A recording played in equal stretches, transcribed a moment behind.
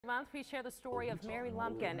Month, we share the story of Mary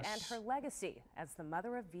Lumpkin and her legacy as the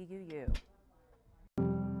mother of VUU.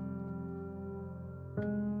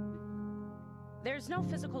 There's no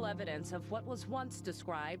physical evidence of what was once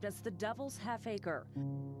described as the Devil's Half-Acre,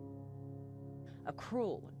 a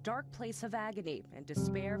cruel, dark place of agony and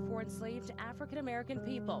despair for enslaved African-American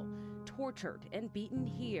people, tortured and beaten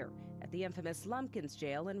here at the infamous Lumpkins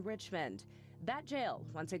Jail in Richmond. That jail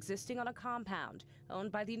once existing on a compound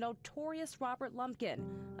owned by the notorious Robert Lumpkin,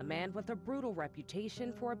 a man with a brutal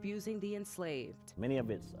reputation for abusing the enslaved. Many of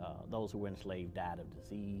those who were enslaved died of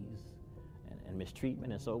disease and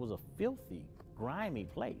mistreatment, and so it was a filthy, grimy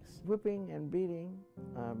place. Whipping and beating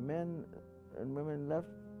men and women left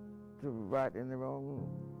to rot in their own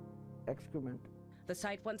excrement. The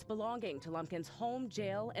site once belonging to Lumpkin's home,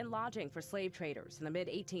 jail, and lodging for slave traders in the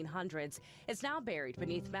mid-1800s is now buried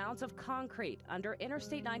beneath mounds of concrete under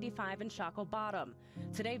Interstate 95 in Shockoe Bottom.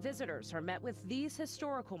 Today, visitors are met with these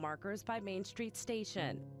historical markers by Main Street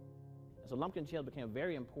Station. So Lumpkin Jail became a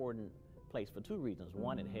very important place for two reasons.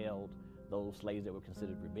 One, it held those slaves that were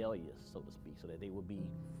considered rebellious, so to speak, so that they would be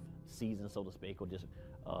seasoned, so to speak, or just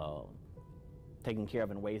taken care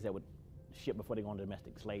of in ways that would ship before they go on the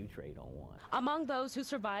domestic slave trade on one. Among those who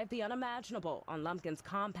survived the unimaginable on Lumpkin's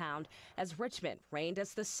compound, as Richmond reigned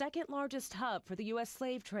as the second largest hub for the U.S.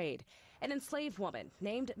 slave trade, an enslaved woman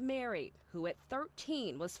named Mary, who at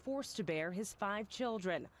 13 was forced to bear his 5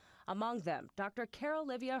 children. Among them, Dr. Carol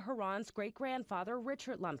Livia Huron's great-grandfather,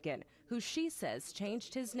 Richard Lumpkin, who she says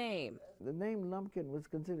changed his name. The name Lumpkin was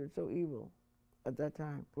considered so evil at that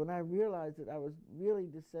time. When I realized that I was really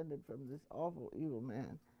descended from this awful, evil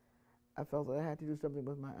man, I felt that I had to do something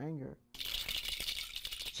with my anger.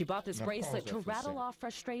 She bought this bracelet to rattle off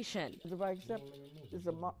frustration. If I accept this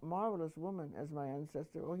marvelous woman as my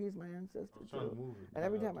ancestor, or he's my ancestor too. And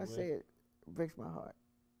every time I say it, it breaks my heart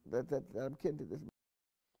that I'm kin to this.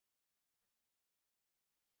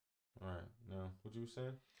 All right, now, what you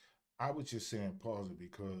saying? I was just saying pause it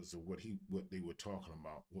because of what they were talking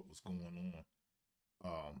about, what was going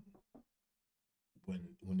on.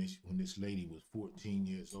 When this lady was 14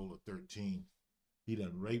 years old or 13, he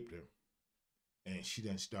done raped her, and she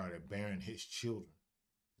done started bearing his children.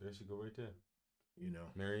 There she go right there. You know,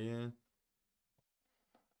 Marianne.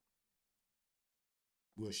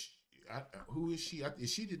 Well, who is she?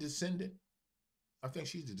 Is she the descendant? I think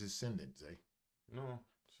she's the descendant, Zay. No,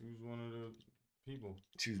 she was one of the people.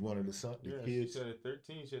 She was one of the kids. She said at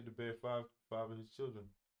 13 she had to bear five of his children.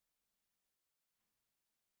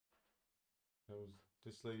 That was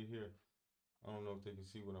this lady here. I don't know if they can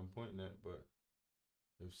see what I'm pointing at, but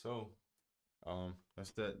if so,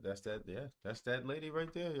 that's that lady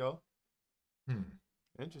right there, y'all.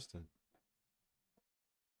 Interesting.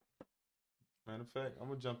 Matter of fact, I'm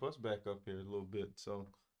gonna jump us back up here a little bit so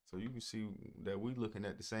you can see that we looking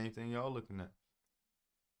at the same thing y'all looking at.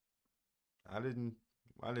 I didn't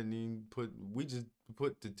even we just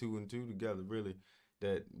put the 2 and 2 together, really,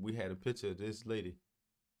 that we had a picture of this lady.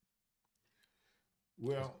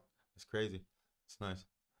 Well, it's crazy. It's nice.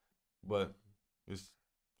 But it's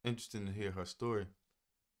interesting to hear her story,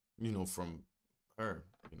 from her,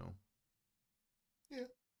 Yeah.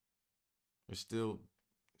 It's still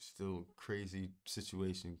crazy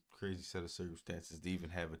situation, crazy set of circumstances to even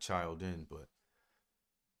have a child in, but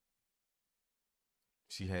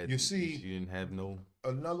she didn't have no.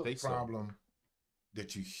 Another problem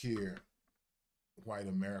that you hear white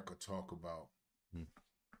America talk about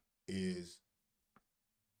is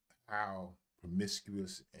how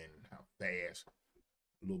promiscuous and how fast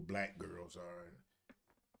little black girls are.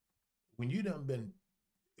 When you done been,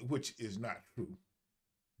 which is not true,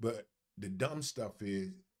 but the dumb stuff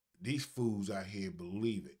is these fools out here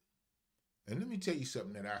believe it. And let me tell you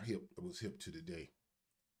something that was hip to today.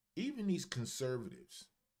 Even these conservatives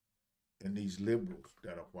and these liberals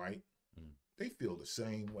that are white, they feel the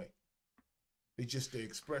same way. They just, their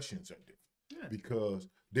expressions are different because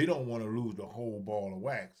they don't want to lose the whole ball of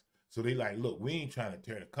wax. So they like, look, we ain't trying to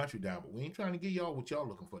tear the country down, but we ain't trying to give y'all what y'all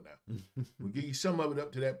looking for now. We'll give you some of it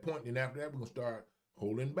up to that point, and after that, we're going to start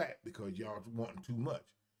holding back because y'all wanting too much.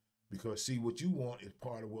 Because, see, what you want is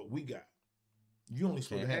part of what we got. You only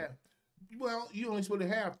supposed to have, you only supposed to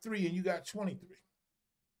have 3, and you got 23.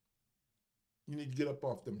 You need to get up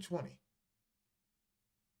off them 20.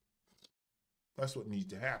 That's what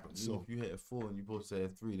needs to happen. So if you had 4 and you're supposed to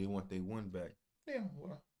have 3, they want their 1 back. Yeah,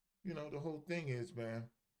 well, the whole thing is, man,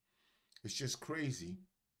 it's just crazy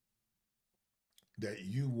that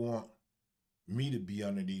you want me to be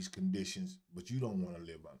under these conditions, but you don't want to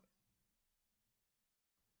live under.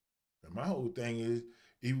 And my whole thing is,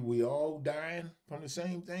 either we all dying from the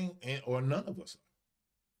same thing, or none of us are.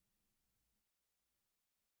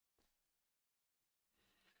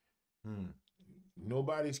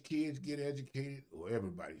 Nobody's kids get educated, or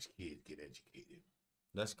everybody's kids get educated.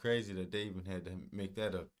 That's crazy that they even had to make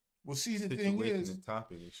that a Well, see, the thing is,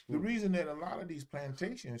 topic in school. the reason that a lot of these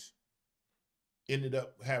plantations ended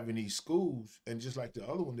up having these schools, and just like the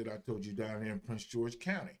other one that I told you down there in Prince George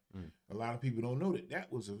County, a lot of people don't know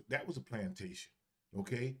that was a plantation,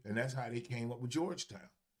 okay, and that's how they came up with Georgetown.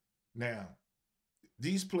 Now,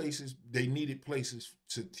 these places, they needed places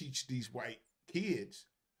to teach these white kids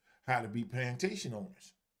how to be plantation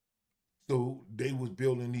owners, so they was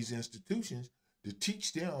building these institutions to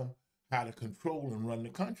teach them how to control and run the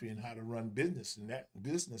country and how to run business and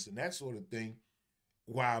that sort of thing.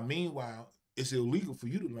 While meanwhile, it's illegal for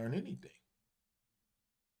you to learn anything.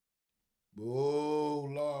 Oh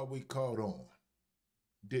Lord, we caught on,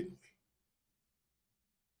 didn't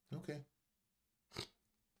we? Okay.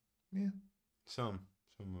 Yeah. Some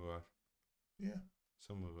of us. Yeah.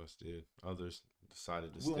 Some of us did. Others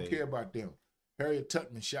decided to We stay. don't care about them. Harriet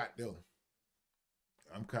Tubman shot them.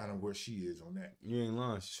 I'm kind of where she is on that. You ain't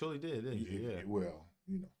lying. She surely did, didn't she? Yeah. Well,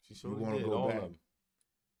 She surely you want to did. go All back. of them.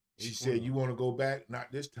 She said, "You want to go back?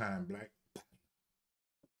 Not this time, Black."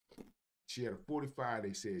 She had a 45.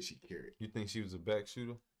 They said she carried. You think she was a back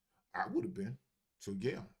shooter? I would have been. So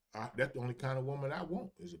yeah, that's the only kind of woman I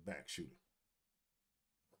want is a back shooter.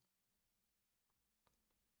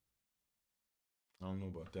 I don't know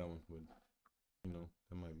about that one, but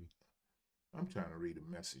that might be. I'm trying to read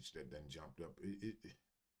a message that then jumped up.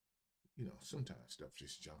 Sometimes stuff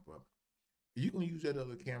just jump up. Are you gonna use that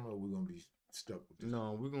other camera, or we're gonna be stuck with this?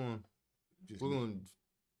 No, we're going.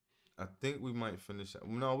 I think we might finish.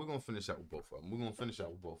 No, we're gonna finish out with both of them. We're gonna finish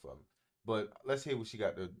out with both of them. But let's hear what she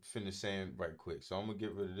got to finish saying right quick. So I'm gonna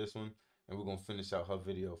get rid of this one, and we're gonna finish out her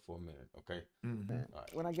video for a minute, okay? Mm-hmm. All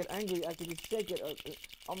right. When I get angry, I can just shake it,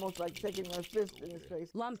 almost like shaking my fist in his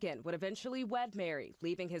face. Lumpkin would eventually wed Mary,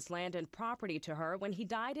 leaving his land and property to her when he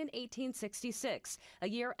died in 1866, a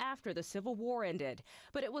year after the Civil War ended.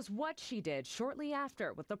 But it was what she did shortly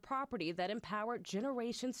after with the property that empowered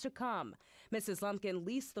generations to come. Mrs. Lumpkin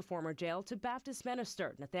leased the former jail to Baptist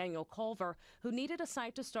minister Nathaniel Culver, who needed a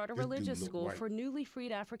site to start a religious school for newly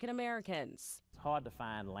freed African Americans. It's hard to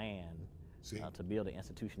find land to build an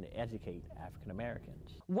institution to educate African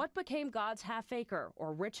Americans. What became God's Half-Acre,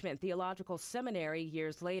 or Richmond Theological Seminary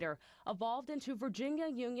years later, evolved into Virginia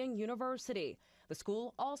Union University. The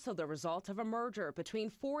school also the result of a merger between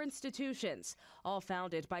 4 institutions, all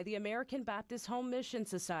founded by the American Baptist Home Mission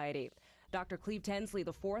Society. Dr. Cleve Tensley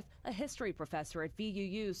IV, a history professor at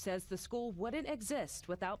VUU, says the school wouldn't exist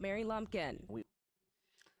without Mary Lumpkin.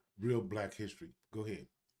 Real Black history. Go ahead.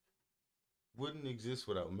 Wouldn't exist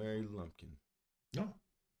without Mary Lumpkin. No.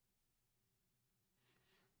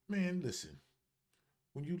 Man, listen.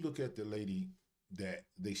 When you look at the lady that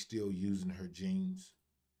they still using her jeans,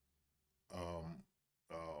 I'll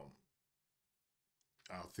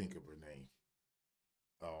think of her name.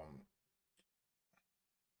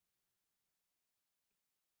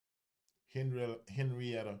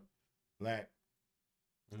 Henrietta Black,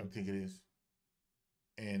 I think it is.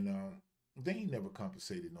 And they ain't never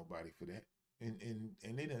compensated nobody for that.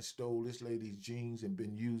 And they done stole this lady's jeans and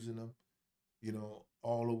been using them,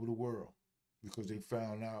 all over the world, because they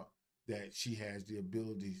found out that she has the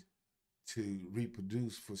ability to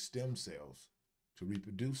reproduce for stem cells, to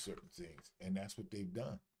reproduce certain things. And that's what they've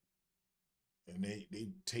done. And they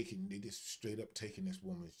just straight up taking this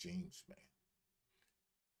woman's jeans, man.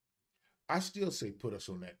 I still say put us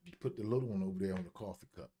on that, put the little one over there on the coffee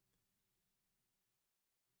cup.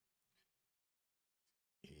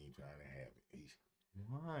 He ain't trying to have it.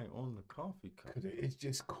 Why on the coffee cup? Because it's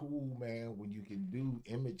just cool, man, when you can do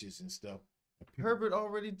images and stuff. Herbert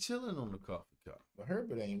already chilling on the coffee cup. But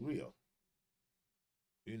Herbert ain't real.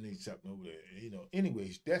 You need something over there,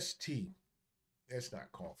 Anyways, that's tea. That's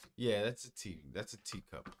not coffee. Yeah, that's a tea. That's a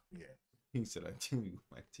teacup. Yeah. He said, I do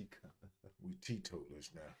my teacup. We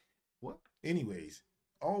teetotalers now. What? Anyways,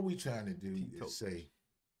 all we trying to do is say,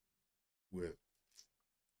 with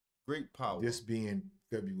great power, this being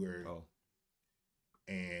February,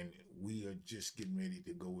 and we are just getting ready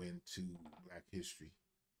to go into Black history,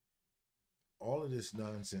 all of this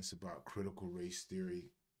nonsense about critical race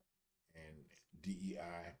theory and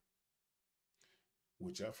DEI,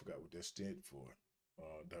 which I forgot what that stood for,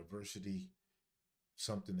 diversity,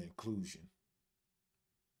 something inclusion.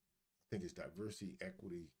 I think it's diversity,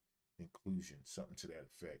 equity, inclusion, something to that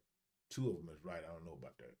effect. 2 of them is right. I don't know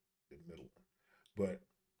about the middle one. But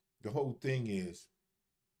the whole thing is,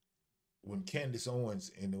 when Candace Owens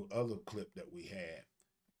in the other clip that we had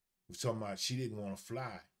was talking about she didn't want to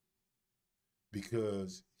fly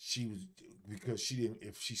because she didn't,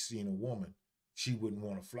 if she seen a woman, she wouldn't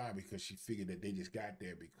want to fly because she figured that they just got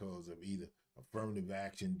there because of either affirmative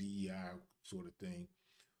action, DEI sort of thing,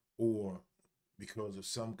 or because of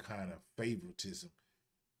some kind of favoritism.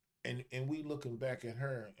 And we looking back at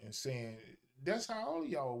her and saying, that's how all of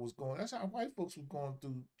y'all was going. That's how white folks was going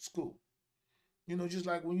through school. You know, just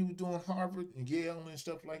like when you were doing Harvard and Yale and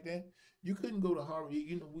stuff like that, you couldn't go to Harvard.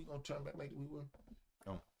 You know, we're going to turn back like we were.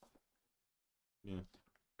 Oh. Yeah.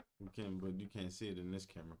 We can, but you can't see it in this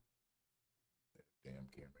camera. That damn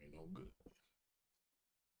camera ain't no good.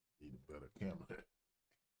 Need a better camera.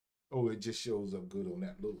 Oh, it just shows up good on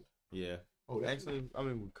that little. Yeah. Oh, actually, I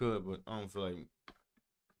mean, we could, but I don't feel like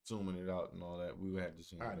zooming it out and all that. We would have to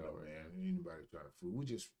zoom it out. I know, man. Anybody trying to fool?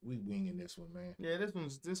 We winging this one, man. Yeah, this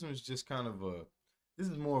one's just kind of this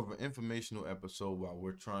is more of an informational episode while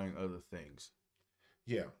we're trying other things.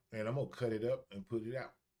 Yeah, and I'm gonna cut it up and put it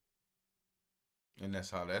out. And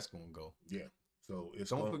that's how that's gonna go. Yeah. So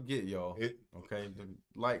don't forget, y'all. Okay,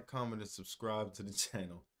 like, comment, and subscribe to the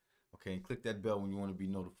channel. Okay, and click that bell when you want to be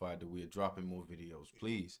notified that we are dropping more videos.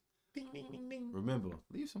 Please. Ding, ding, ding, ding. Remember,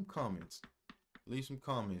 leave some comments. Leave some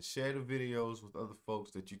comments. Share the videos with other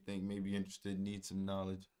folks that you think may be interested, need some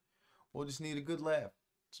knowledge, or just need a good laugh,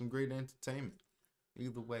 some great entertainment.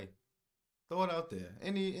 Either way, throw it out there.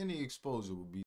 Any exposure will be